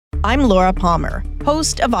I'm Laura Palmer,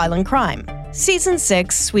 host of Island Crime. Season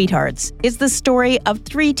 6, Sweethearts, is the story of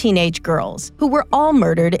 3 teenage girls who were all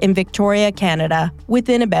murdered in Victoria, Canada,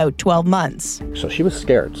 within about 12 months. So she was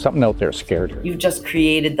scared. Something out there scared her. You've just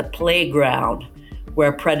created the playground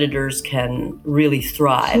where predators can really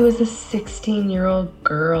thrive. She was a 16-year-old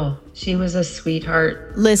girl. She was a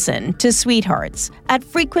sweetheart. Listen to Sweethearts at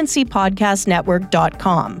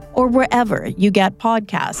frequencypodcastnetwork.com or wherever you get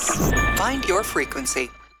podcasts. Find your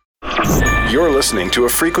frequency. You're listening to a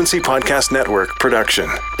Frequency Podcast Network production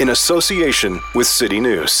in association with City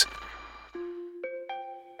News.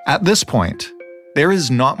 At this point, there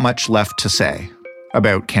is not much left to say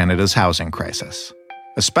about Canada's housing crisis,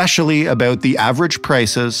 especially about the average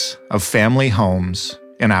prices of family homes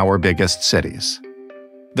in our biggest cities.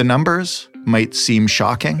 The numbers might seem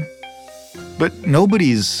shocking, but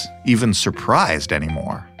nobody's even surprised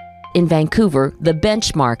anymore. In Vancouver, the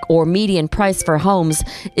benchmark or median price for homes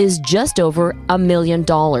is just over $1 million.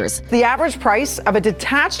 The average price of a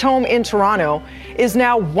detached home in Toronto is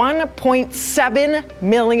now $1.7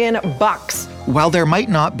 million. While there might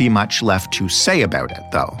not be much left to say about it,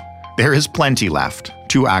 though, there is plenty left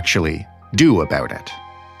to actually do about it.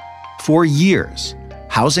 For years,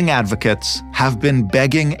 housing advocates have been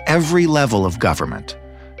begging every level of government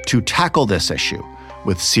to tackle this issue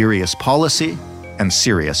with serious policy and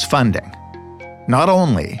serious funding, not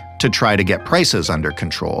only to try to get prices under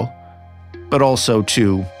control, but also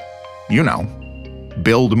to,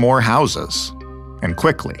 build more houses, and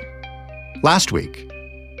quickly. Last week,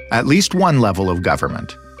 at least one level of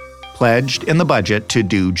government pledged in the budget to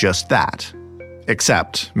do just that,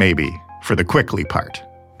 except maybe for the quickly part.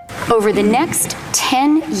 Over the next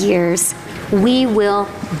 10 years, we will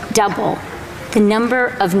double the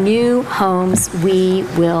number of new homes we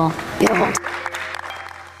will build.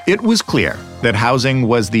 It was clear that housing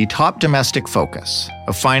was the top domestic focus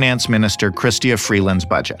of Finance Minister Chrystia Freeland's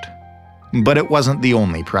budget. But it wasn't the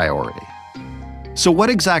only priority. So what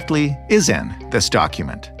exactly is in this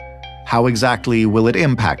document? How exactly will it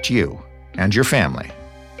impact you and your family?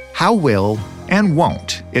 How will and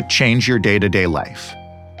won't it change your day-to-day life?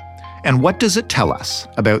 And what does it tell us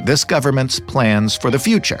about this government's plans for the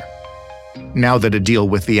future, now that a deal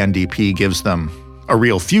with the NDP gives them a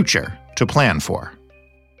real future to plan for?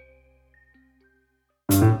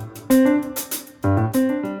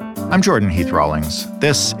 I'm Jordan Heath Rawlings.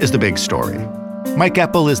 This is The Big Story. Mike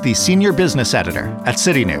Eppel is the senior business editor at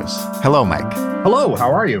City News. Hello, Mike. Hello, how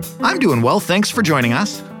are you? I'm doing well. Thanks for joining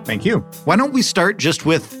us. Thank you. Why don't we start just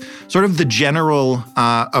with sort of the general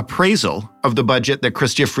appraisal of the budget that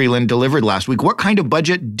Chrystia Freeland delivered last week? What kind of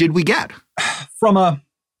budget did we get? From a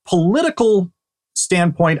political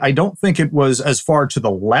standpoint, I don't think it was as far to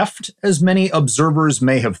the left as many observers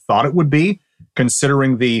may have thought it would be,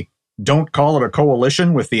 considering the don't call it a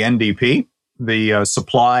coalition with the NDP, the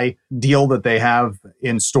supply deal that they have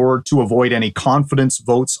in store to avoid any confidence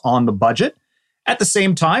votes on the budget. At the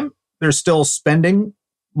same time, they're still spending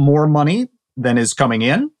more money than is coming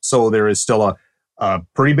in. So there is still a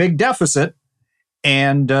pretty big deficit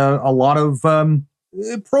and a lot of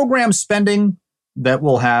program spending that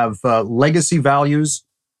will have legacy values,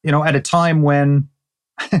 at a time when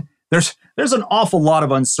there's an awful lot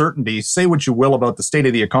of uncertainty. Say what you will about the state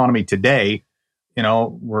of the economy today.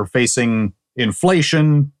 We're facing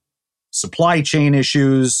inflation, supply chain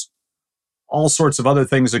issues, all sorts of other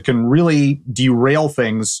things that can really derail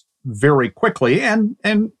things very quickly. And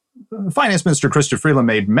Finance Minister Chrystia Freeland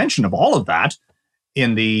made mention of all of that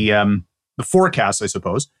in the forecast, I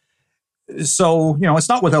suppose. So, it's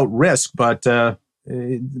not without risk, but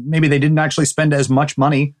maybe they didn't actually spend as much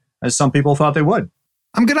money as some people thought they would.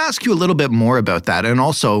 I'm going to ask you a little bit more about that, and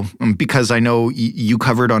also because I know you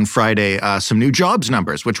covered on Friday some new jobs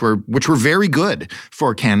numbers, which were very good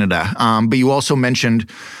for Canada. But you also mentioned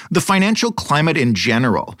the financial climate in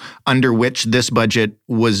general under which this budget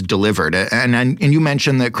was delivered, and you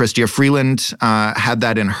mentioned that Chrystia Freeland had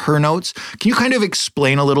that in her notes. Can you kind of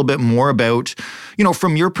explain a little bit more about,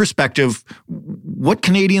 from your perspective, what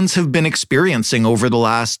Canadians have been experiencing over the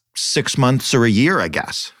last 6 months or a year, I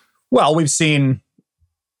guess? Well, we've seen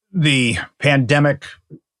the pandemic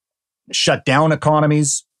shut down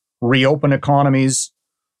economies, reopen economies,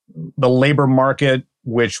 the labor market,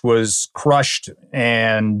 which was crushed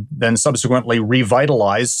and then subsequently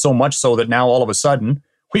revitalized, so much so that now all of a sudden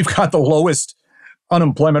we've got the lowest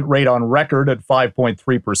unemployment rate on record at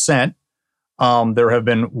 5.3%. There have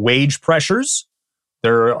been wage pressures.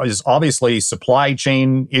 There is obviously supply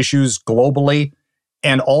chain issues globally.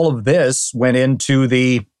 And all of this went into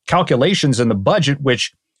the calculations in the budget,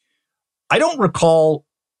 which I don't recall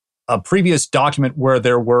a previous document where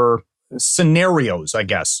there were scenarios, I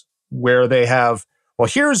guess, where they have, well,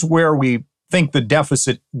 here's where we think the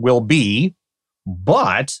deficit will be,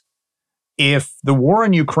 but if the war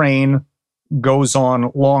in Ukraine goes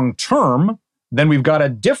on long term, then we've got a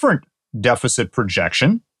different deficit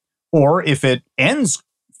projection. Or if it ends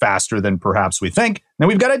faster than perhaps we think, then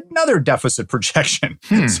we've got another deficit projection.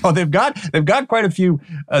 So they've got quite a few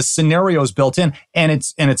scenarios built in, and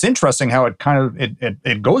it's interesting how it kind of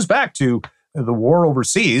it goes back to the war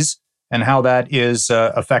overseas and how that is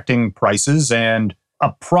affecting prices, and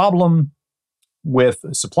a problem with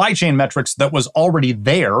supply chain metrics that was already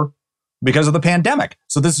there because of the pandemic.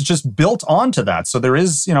 So this is just built onto that. So there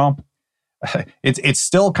is, it's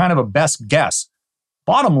still kind of a best guess.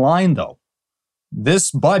 Bottom line, though,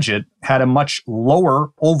 this budget had a much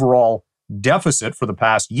lower overall deficit for the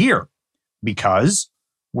past year because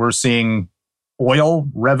we're seeing oil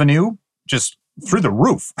revenue just through the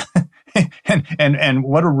roof. and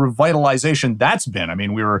what a revitalization that's been. I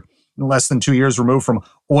mean, we were less than 2 years removed from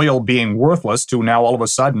oil being worthless to now all of a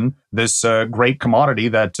sudden this great commodity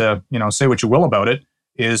that, say what you will about it,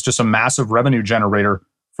 is just a massive revenue generator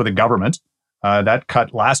for the government. That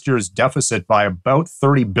cut last year's deficit by about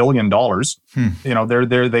 $30 billion.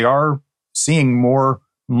 They are seeing more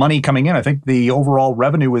money coming in. I think the overall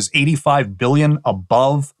revenue was $85 billion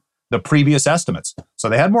above the previous estimates. So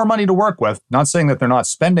they had more money to work with. Not saying that they're not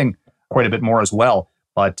spending quite a bit more as well,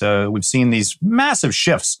 but we've seen these massive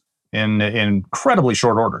shifts in incredibly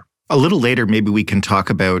short order. A little later, maybe we can talk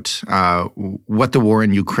about what the war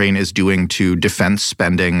in Ukraine is doing to defense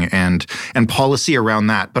spending and policy around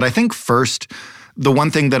that. But I think first, the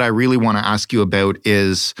one thing that I really want to ask you about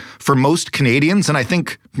is, for most Canadians, and I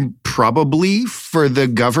think probably for the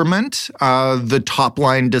government, the top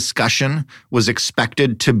line discussion was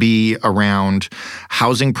expected to be around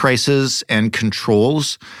housing prices and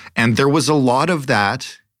controls. And there was a lot of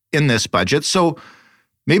that in this budget. So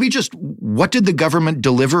maybe just what did the government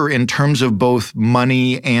deliver in terms of both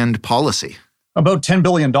money and policy? About $10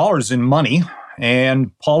 billion in money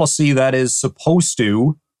and policy that is supposed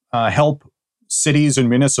to help cities and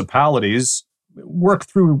municipalities work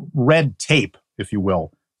through red tape, if you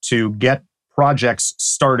will, to get projects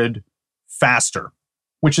started faster,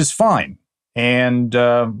 which is fine. And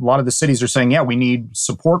a lot of the cities are saying, yeah, we need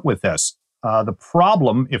support with this. The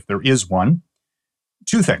problem, if there is one,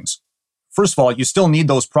 two things. First of all, you still need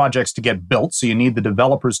those projects to get built, so you need the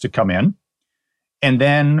developers to come in. And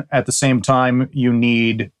then at the same time, you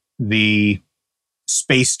need the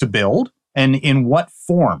space to build, and in what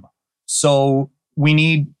form. So we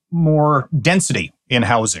need more density in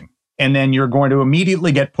housing. And then you're going to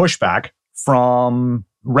immediately get pushback from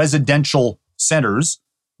residential centers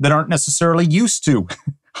that aren't necessarily used to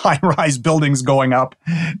high-rise buildings going up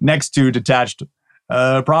next to detached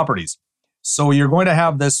properties. So you're going to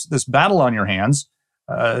have this battle on your hands,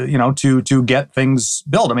 to get things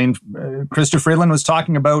built. I mean, Chrystia Freeland was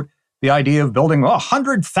talking about the idea of building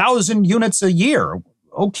 100,000 units a year.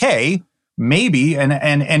 Okay, maybe,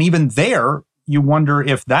 and even there, you wonder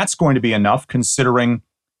if that's going to be enough, considering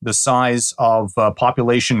the size of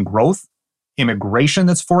population growth, immigration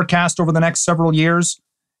that's forecast over the next several years,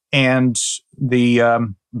 and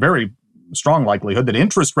the very strong likelihood that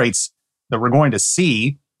interest rates that we're going to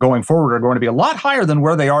see going forward are going to be a lot higher than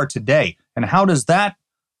where they are today. And how does that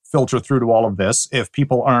filter through to all of this? If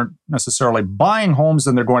people aren't necessarily buying homes,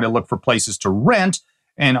 then they're going to look for places to rent.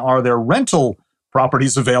 And are there rental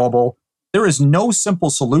properties available? There is no simple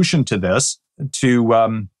solution to this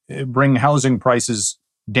to bring housing prices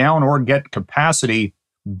down or get capacity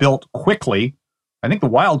built quickly. I think the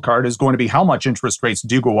wild card is going to be how much interest rates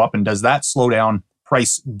do go up, and does that slow down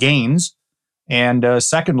price gains? And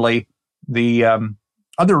secondly, the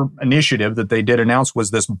other initiative that they did announce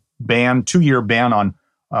was this ban, 2-year ban on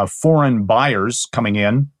foreign buyers coming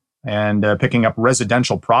in and picking up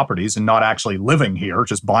residential properties and not actually living here,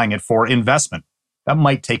 just buying it for investment. That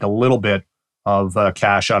might take a little bit of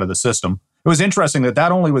cash out of the system. It was interesting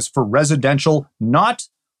that only was for residential, not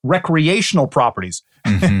recreational properties.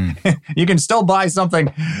 Mm-hmm. You can still buy something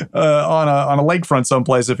on a lakefront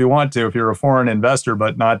someplace if you want to, if you're a foreign investor,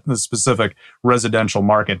 but not the specific residential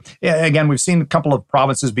market. Yeah, again, we've seen a couple of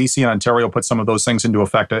provinces, BC and Ontario, put some of those things into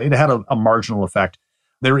effect. It had a marginal effect.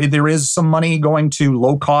 There is some money going to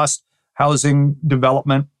low-cost housing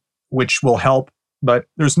development, which will help, but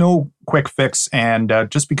there's no quick fix. And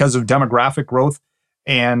just because of demographic growth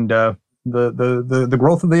and the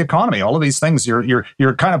growth of the economy, all of these things,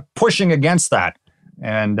 you're kind of pushing against that.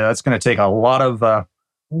 And it's going to take a lot of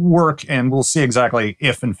work, and we'll see exactly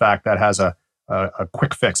if, in fact, that has a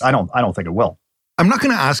quick fix. I don't think it will. I'm not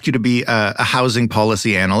going to ask you to be a housing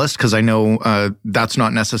policy analyst because I know that's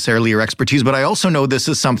not necessarily your expertise, but I also know this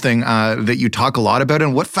is something that you talk a lot about.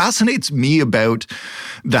 And what fascinates me about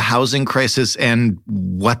the housing crisis and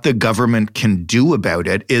what the government can do about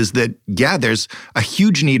it is that, yeah, there's a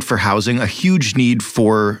huge need for housing, a huge need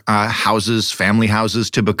for houses, family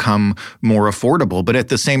houses to become more affordable. But at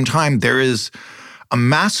the same time, there is a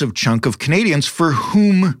massive chunk of Canadians for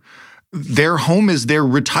whom their home is their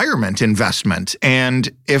retirement investment.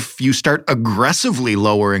 And if you start aggressively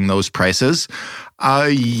lowering those prices,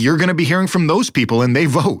 you're going to be hearing from those people and they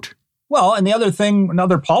vote. Well, and the other thing,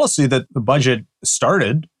 another policy that the budget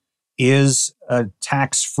started is a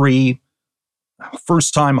tax-free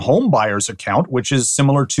first-time home buyers account, which is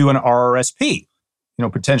similar to an RRSP.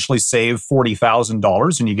 Potentially save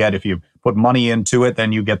 $40,000 and you get, if you put money into it,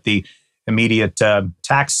 then you get the immediate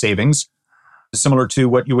tax savings, similar to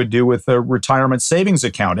what you would do with a retirement savings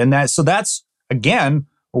account. And that's, again,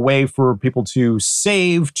 a way for people to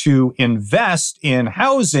save, to invest in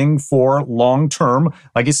housing for long-term,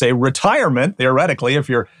 like you say, retirement, theoretically. If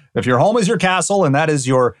your home is your castle and that is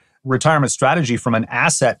your retirement strategy from an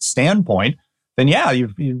asset standpoint, then yeah,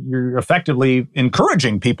 you're effectively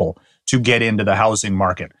encouraging people to get into the housing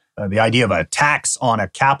market. The idea of a tax on a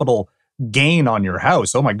capital gain on your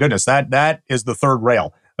house, oh my goodness, that is the third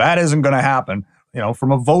rail. That isn't going to happen.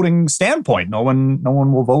 From a voting standpoint, no one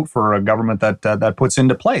will vote for a government that puts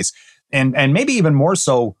into place, and maybe even more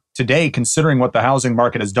so today, considering what the housing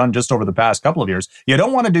market has done just over the past couple of years. You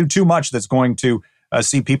don't want to do too much that's going to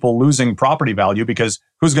see people losing property value, because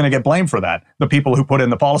who's going to get blamed for that? The people who put in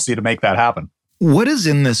the policy to make that happen. What is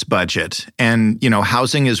in this budget? And,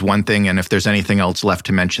 housing is one thing, and if there's anything else left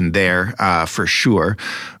to mention there, for sure.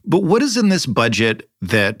 But what is in this budget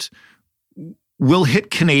that will hit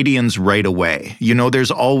Canadians right away? There's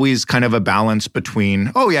always kind of a balance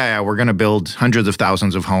between, we're going to build hundreds of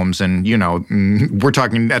thousands of homes. And, we're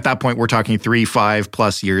talking, at that point, we're talking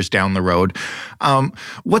 3-5+ years down the road.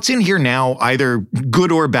 What's in here now, either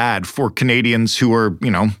good or bad, for Canadians who are,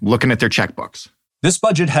 looking at their checkbooks? This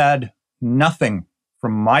budget had nothing,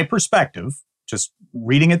 from my perspective. Just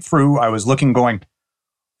reading it through, I was looking going,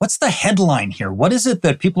 what's the headline here? What is it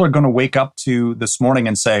that people are going to wake up to this morning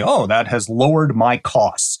and say, oh, that has lowered my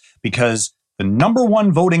costs? Because the number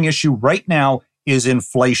one voting issue right now is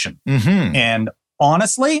inflation. Mm-hmm. And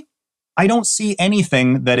honestly, I don't see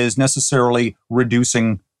anything that is necessarily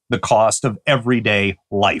reducing the cost of everyday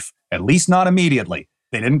life, at least not immediately.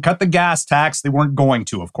 They didn't cut the gas tax. They weren't going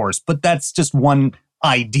to, of course, but that's just one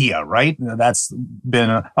idea, right? That's been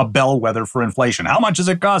a bellwether for inflation. How much is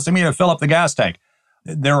it costing me to fill up the gas tank?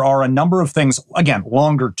 There are a number of things, again,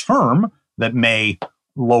 longer term, that may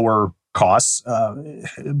lower costs.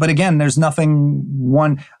 But again, there's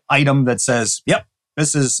one item that says, yep,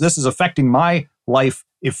 this is affecting my life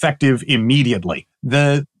effective immedittely.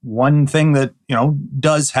 The one thing that,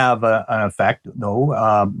 does have an effect,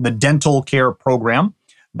 though, the dental care program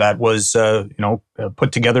that was,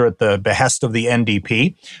 put together at the behest of the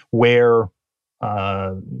NDP, where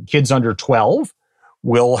kids under 12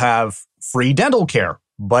 will have free dental care.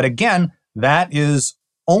 But again, that is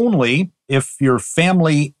only if your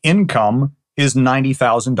family income is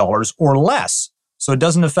 $90,000 or less. So it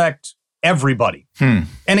doesn't affect everybody. And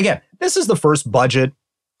again, this is the first budget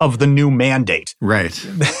of the new mandate. Right.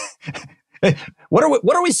 What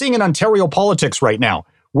are we seeing in Ontario politics right now?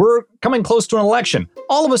 We're coming close to an election.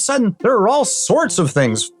 All of a sudden, there are all sorts of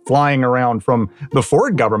things flying around from the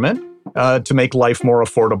Ford government to make life more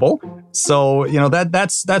affordable. So,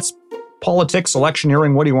 that's politics,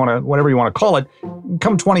 electioneering, whatever you want to call it.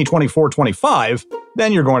 Come 2024, 25,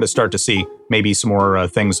 then you're going to start to see maybe some more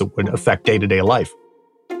things that would affect day-to-day life.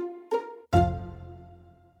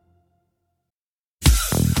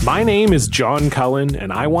 My name is John Cullen,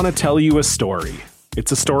 and I want to tell you a story.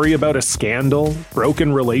 It's a story about a scandal,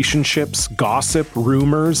 broken relationships, gossip,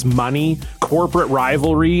 rumors, money, corporate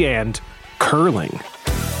rivalry, and curling.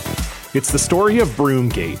 It's the story of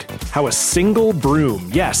Broomgate, how a single broom,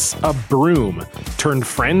 yes, a broom, turned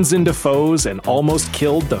friends into foes and almost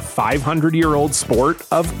killed the 500-year-old sport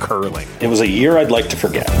of curling. It was a year I'd like to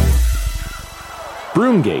forget.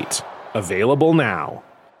 Broomgate, available now.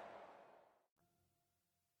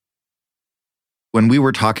 When we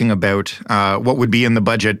were talking about what would be in the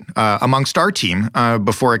budget amongst our team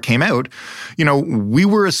before it came out, we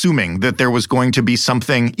were assuming that there was going to be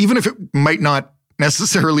something, even if it might not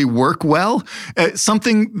necessarily work well.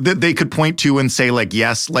 Something that they could point to and say, like,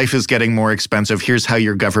 yes, life is getting more expensive. Here's how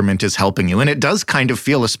your government is helping you. And it does kind of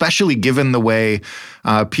feel, especially given the way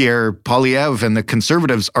Pierre Poilievre and the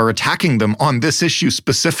Conservatives are attacking them on this issue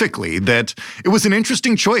specifically, that it was an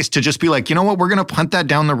interesting choice to just be like, you know what, we're going to punt that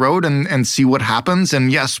down the road and see what happens.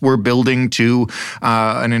 And yes, we're building to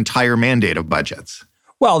an entire mandate of budgets.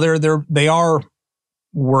 Well, they are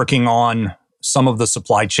working on some of the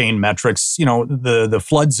supply chain metrics. You know, the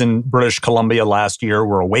floods in British Columbia last year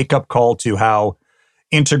were a wake-up call to how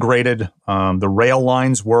integrated the rail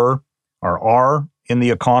lines are in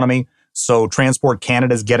the economy. So Transport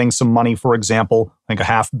Canada is getting some money, for example, I think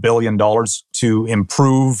 $500 million to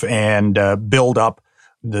improve and build up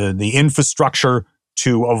the infrastructure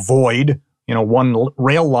to avoid, one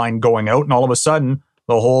rail line going out, and all of a sudden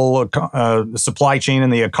the whole supply chain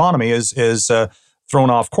and the economy is thrown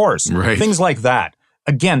off course. Right. Things like that.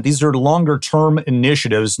 Again, these are longer-term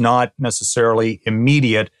initiatives, not necessarily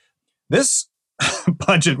immediate. This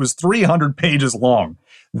budget was 300 pages long.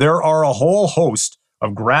 There are a whole host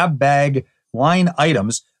of grab bag line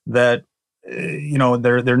items that,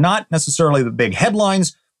 they're not necessarily the big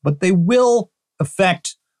headlines, but they will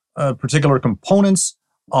affect particular components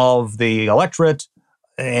of the electorate.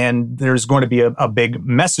 And there's going to be a big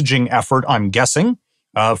messaging effort, I'm guessing,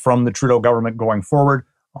 from the Trudeau government going forward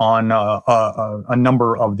on a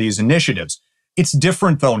number of these initiatives. It's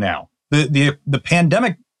different, though, now. The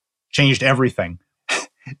pandemic changed everything.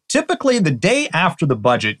 Typically, the day after the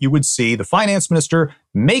budget, you would see the finance minister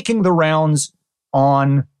making the rounds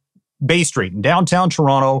on Bay Street in downtown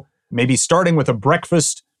Toronto, maybe starting with a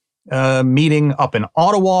breakfast meeting up in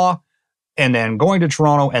Ottawa, and then going to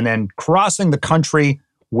Toronto, and then crossing the country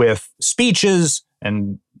with speeches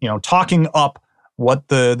and, talking up what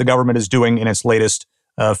the government is doing in its latest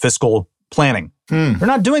fiscal planning. They're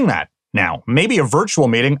not doing that now. Maybe a virtual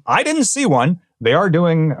meeting. I didn't see one. They are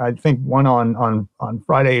doing, I think, one on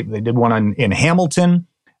Friday. They did one in Hamilton,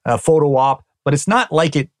 a photo op, but it's not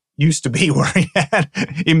like it used to be where he had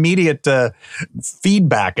immediate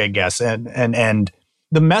feedback, I guess. And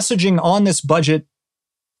the messaging on this budget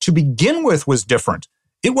to begin with was different.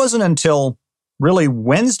 It wasn't until really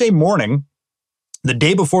Wednesday morning, the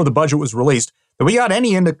day before the budget was released, that we got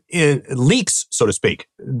any leaks, so to speak,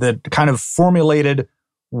 that kind of formulated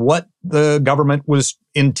what the government was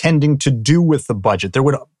intending to do with the budget. There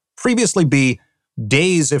would previously be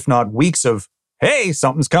days, if not weeks, of, hey,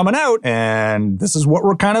 something's coming out, and this is what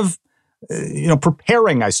we're kind of,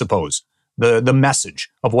 preparing, I suppose, the message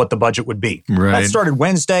of what the budget would be. Right. That started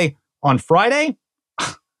Wednesday. On Friday,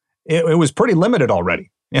 it was pretty limited already.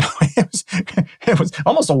 It was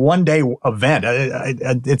almost a one-day event.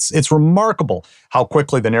 It's remarkable how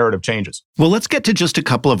quickly the narrative changes. Well, let's get to just a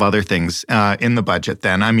couple of other things in the budget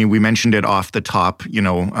then. I mean, we mentioned it off the top,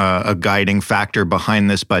 a guiding factor behind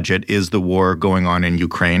this budget is the war going on in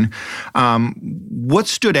Ukraine. What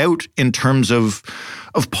stood out in terms of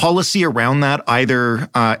policy around that, either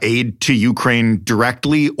aid to Ukraine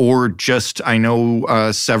directly or just, I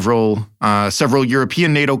know several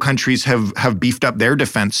European NATO countries have beefed up their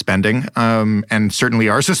defense spending, and certainly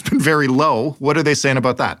ours has been very low. What are they saying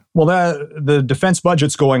about that? Well, the defense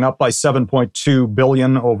budget's going up by $7.2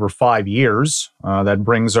 billion over 5 years. That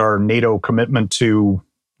brings our NATO commitment to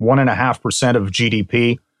 1.5% of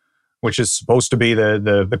GDP, which is supposed to be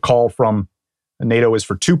the call from NATO is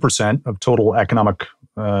for 2% of total economic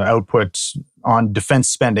output on defense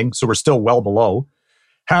spending. So we're still well below.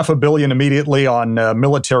 $500 million immediately on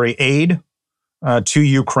military aid to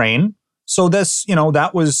Ukraine. So this,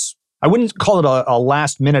 that was, I wouldn't call it a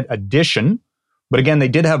last minute addition, but again, they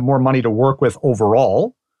did have more money to work with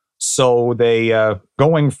overall. So they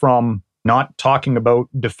going from not talking about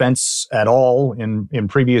defense at all in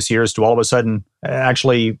previous years to all of a sudden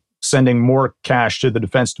actually sending more cash to the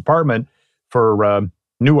Defense Department for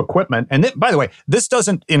new equipment. And by the way, this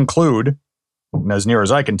doesn't include, as near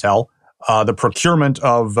as I can tell, the procurement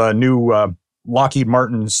of new Lockheed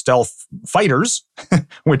Martin stealth fighters,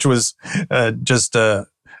 which was just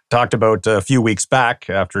talked about a few weeks back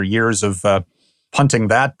after years of punting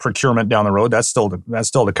that procurement down the road. That's still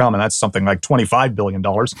to come, and that's something like $25 billion.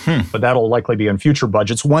 But that'll likely be in future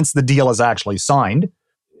budgets once the deal is actually signed.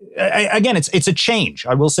 Again, it's a change.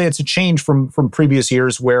 I will say it's a change from previous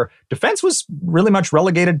years where defense was really much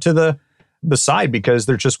relegated to the side because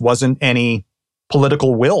there just wasn't any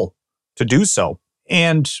political will to do so.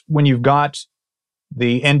 And when you've got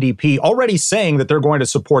the NDP already saying that they're going to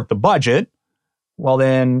support the budget, well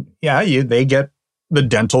then, they get the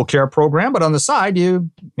dental care program, but on the side, you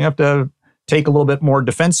have to take a little bit more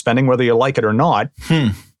defense spending, whether you like it or not.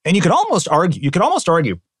 And you could almost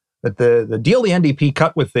argue that the deal the NDP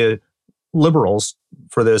cut with the Liberals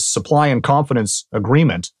for this supply and confidence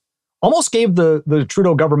agreement almost gave the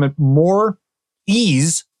Trudeau government more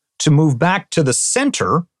ease to move back to the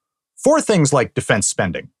center for things like defense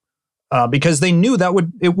spending, because they knew that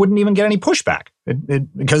it wouldn't even get any pushback,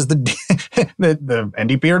 because the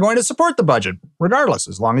NDP are going to support the budget regardless,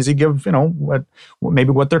 as long as you give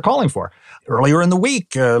what they're calling for. Earlier in the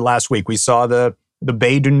week, last week, we saw the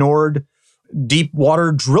Bay du Nord deep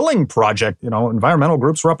water drilling project. Environmental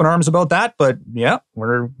groups were up in arms about that, but yeah,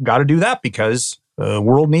 we're got to do that because the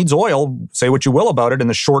world needs oil. Say what you will about it in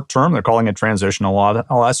the short term. They're calling it transitional, all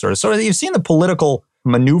that sort of. So you've seen the political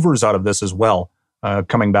maneuvers out of this as well,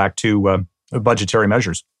 coming back to budgetary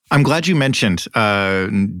measures. I'm glad you mentioned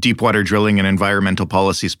deep water drilling and environmental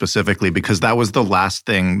policy specifically, because that was the last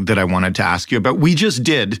thing that I wanted to ask you about. We just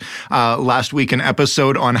did last week an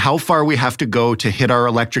episode on how far we have to go to hit our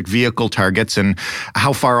electric vehicle targets and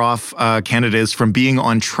how far off Canada is from being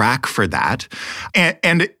on track for that.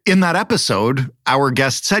 And in that episode, our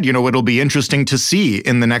guest said, it'll be interesting to see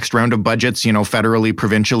in the next round of budgets, federally,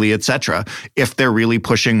 provincially, et cetera, if they're really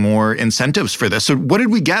pushing more incentives for this. So what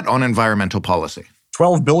did we get on environmental policy?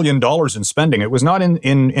 $12 billion in spending. It was not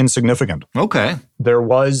insignificant. Okay. There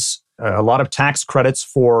was a lot of tax credits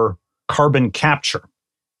for carbon capture.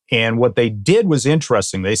 And what they did was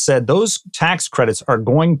interesting. They said those tax credits are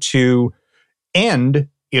going to end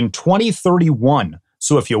in 2031.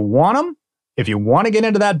 So if you want them, if you want to get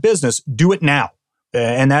into that business, do it now.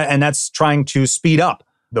 And that's trying to speed up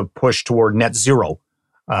the push toward net zero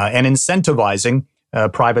and incentivizing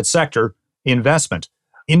private sector investment.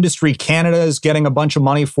 Industry Canada is getting a bunch of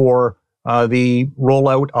money for the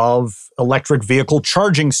rollout of electric vehicle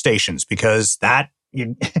charging stations, because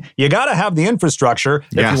you got to have the infrastructure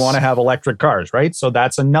if you want to have electric cars, right? So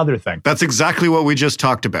that's another thing. That's exactly what we just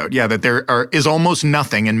talked about. Yeah, that there is almost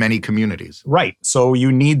nothing in many communities. Right. So you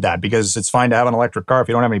need that, because it's fine to have an electric car if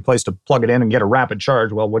you don't have any place to plug it in and get a rapid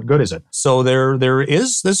charge. Well, what good is it? So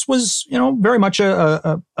this was, very much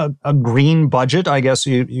a green budget, I guess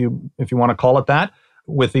if you want to call it that,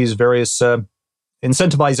 with these various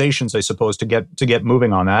incentivizations, I suppose, to get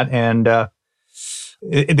moving on that. And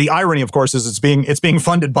the irony, of course, is it's being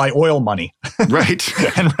funded by oil money,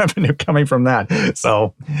 right, and revenue coming from that.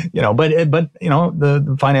 So but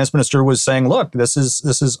the finance minister was saying, look, this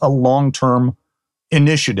is a long-term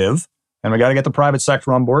initiative, and we got to get the private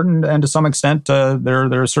sector on board, and to some extent,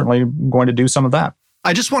 they're certainly going to do some of that.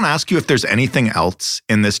 I just want to ask you if there's anything else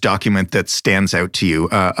in this document that stands out to you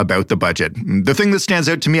about the budget. The thing that stands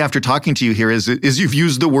out to me after talking to you here is you've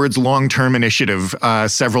used the words long-term initiative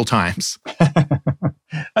several times.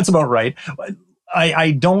 That's about right. I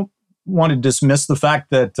don't want to dismiss the fact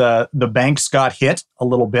that the banks got hit a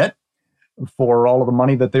little bit for all of the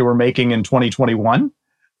money that they were making in 2021.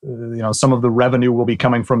 Some of the revenue will be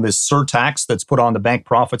coming from this surtax that's put on the bank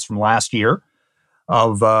profits from last year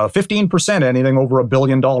of 15%, anything over $1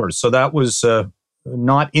 billion. So that was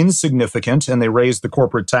not insignificant. And they raised the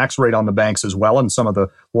corporate tax rate on the banks as well, and some of the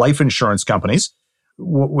life insurance companies.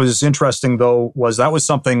 What was interesting, though, was that was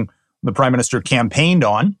something the Prime Minister campaigned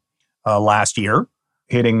on last year,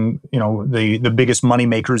 hitting the biggest money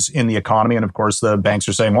makers in the economy. And of course, the banks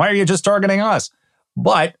are saying, why are you just targeting us?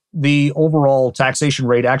 But the overall taxation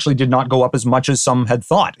rate actually did not go up as much as some had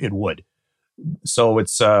thought it would. So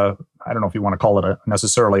it's, I don't know if you want to call it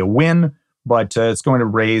necessarily a win, but it's going to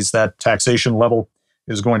raise that taxation level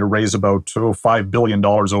is going to raise about $5 billion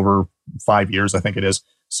over 5 years, I think it is.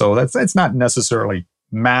 So it's not necessarily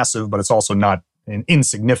massive, but it's also not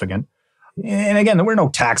insignificant. And again, there were no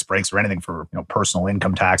tax breaks or anything for personal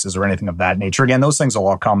income taxes or anything of that nature. Again, those things will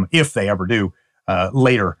all come, if they ever do,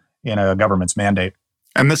 later in a government's mandate.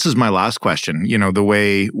 And this is my last question. The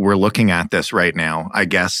way we're looking at this right now, I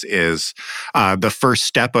guess, is the first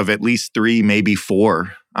step of at least 3, maybe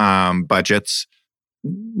 4 budgets.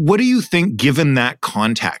 What do you think, given that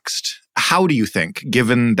context? How do you think,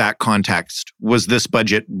 given that context, was this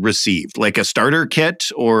budget received? Like a starter kit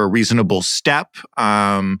or a reasonable step?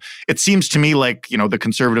 It seems to me like, the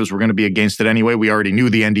Conservatives were going to be against it anyway. We already knew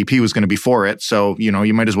the NDP was going to be for it. So,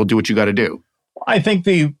 you might as well do what you got to do. I think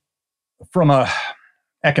from a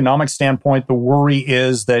economic standpoint, the worry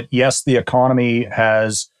is that, yes, the economy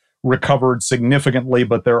has recovered significantly,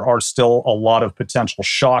 but there are still a lot of potential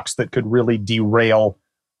shocks that could really derail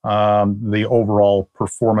the overall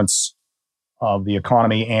performance of the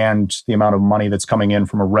economy and the amount of money that's coming in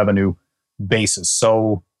from a revenue basis.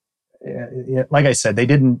 So, like I said, they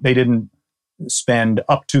didn't spend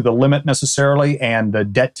up to the limit necessarily, and the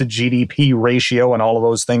debt to GDP ratio and all of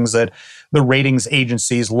those things that the ratings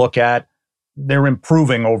agencies look at, they're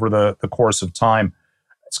improving over the course of time.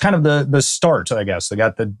 it's kind of the start, I guess. They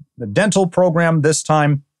got the dental program this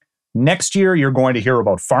time. Next year, you're going to hear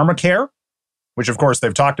about pharmacare, which of course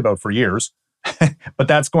they've talked about for years, but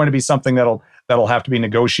that's going to be something that'll have to be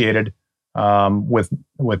negotiated with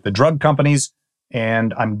the drug companies,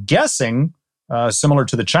 and I'm guessing similar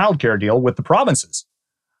to the childcare deal with the provinces.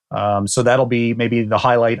 So that'll be maybe the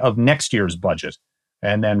highlight of next year's budget,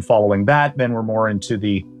 and then following that, then we're more into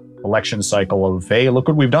the election cycle of, hey, look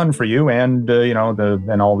what we've done for you, and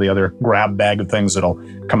then all the other grab bag of things that'll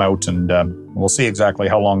come out, and we'll see exactly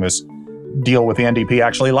how long this deal with the NDP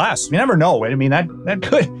actually lasts. You never know. I mean, that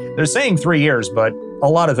could, they're saying 3 years, but a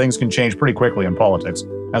lot of things can change pretty quickly in politics,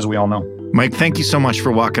 as we all know. Mike, thank you so much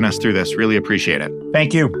for walking us through this. Really appreciate it.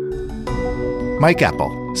 Thank you. Mike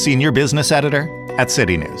Epple, Senior Business Editor at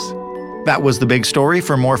City News. That was The Big Story.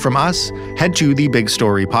 For more from us, head to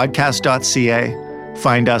thebigstorypodcast.ca.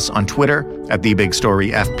 Find us on Twitter at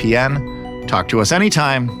TheBigStoryFPN. Talk to us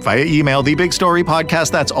anytime via email,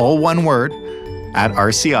 thebigstorypodcast, that's all one word, at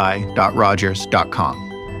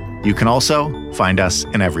rci.rogers.com. You can also find us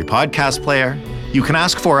in every podcast player. You can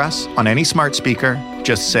ask for us on any smart speaker.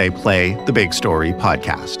 Just say, play The Big Story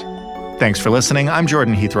Podcast. Thanks for listening. I'm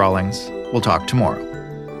Jordan Heath Rawlings. We'll talk tomorrow.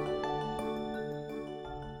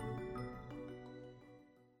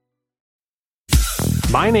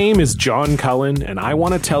 My name is John Cullen, and I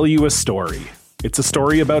want to tell you a story. It's a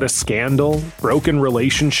story about a scandal, broken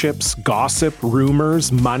relationships, gossip,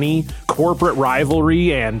 rumors, money, corporate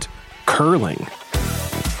rivalry, and curling.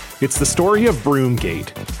 It's the story of Broomgate,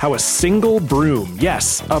 how a single broom,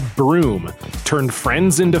 yes, a broom, turned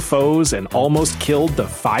friends into foes and almost killed the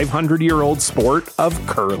 500-year-old sport of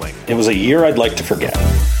curling. It was a year I'd like to forget.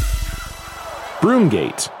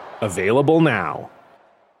 Broomgate, available now.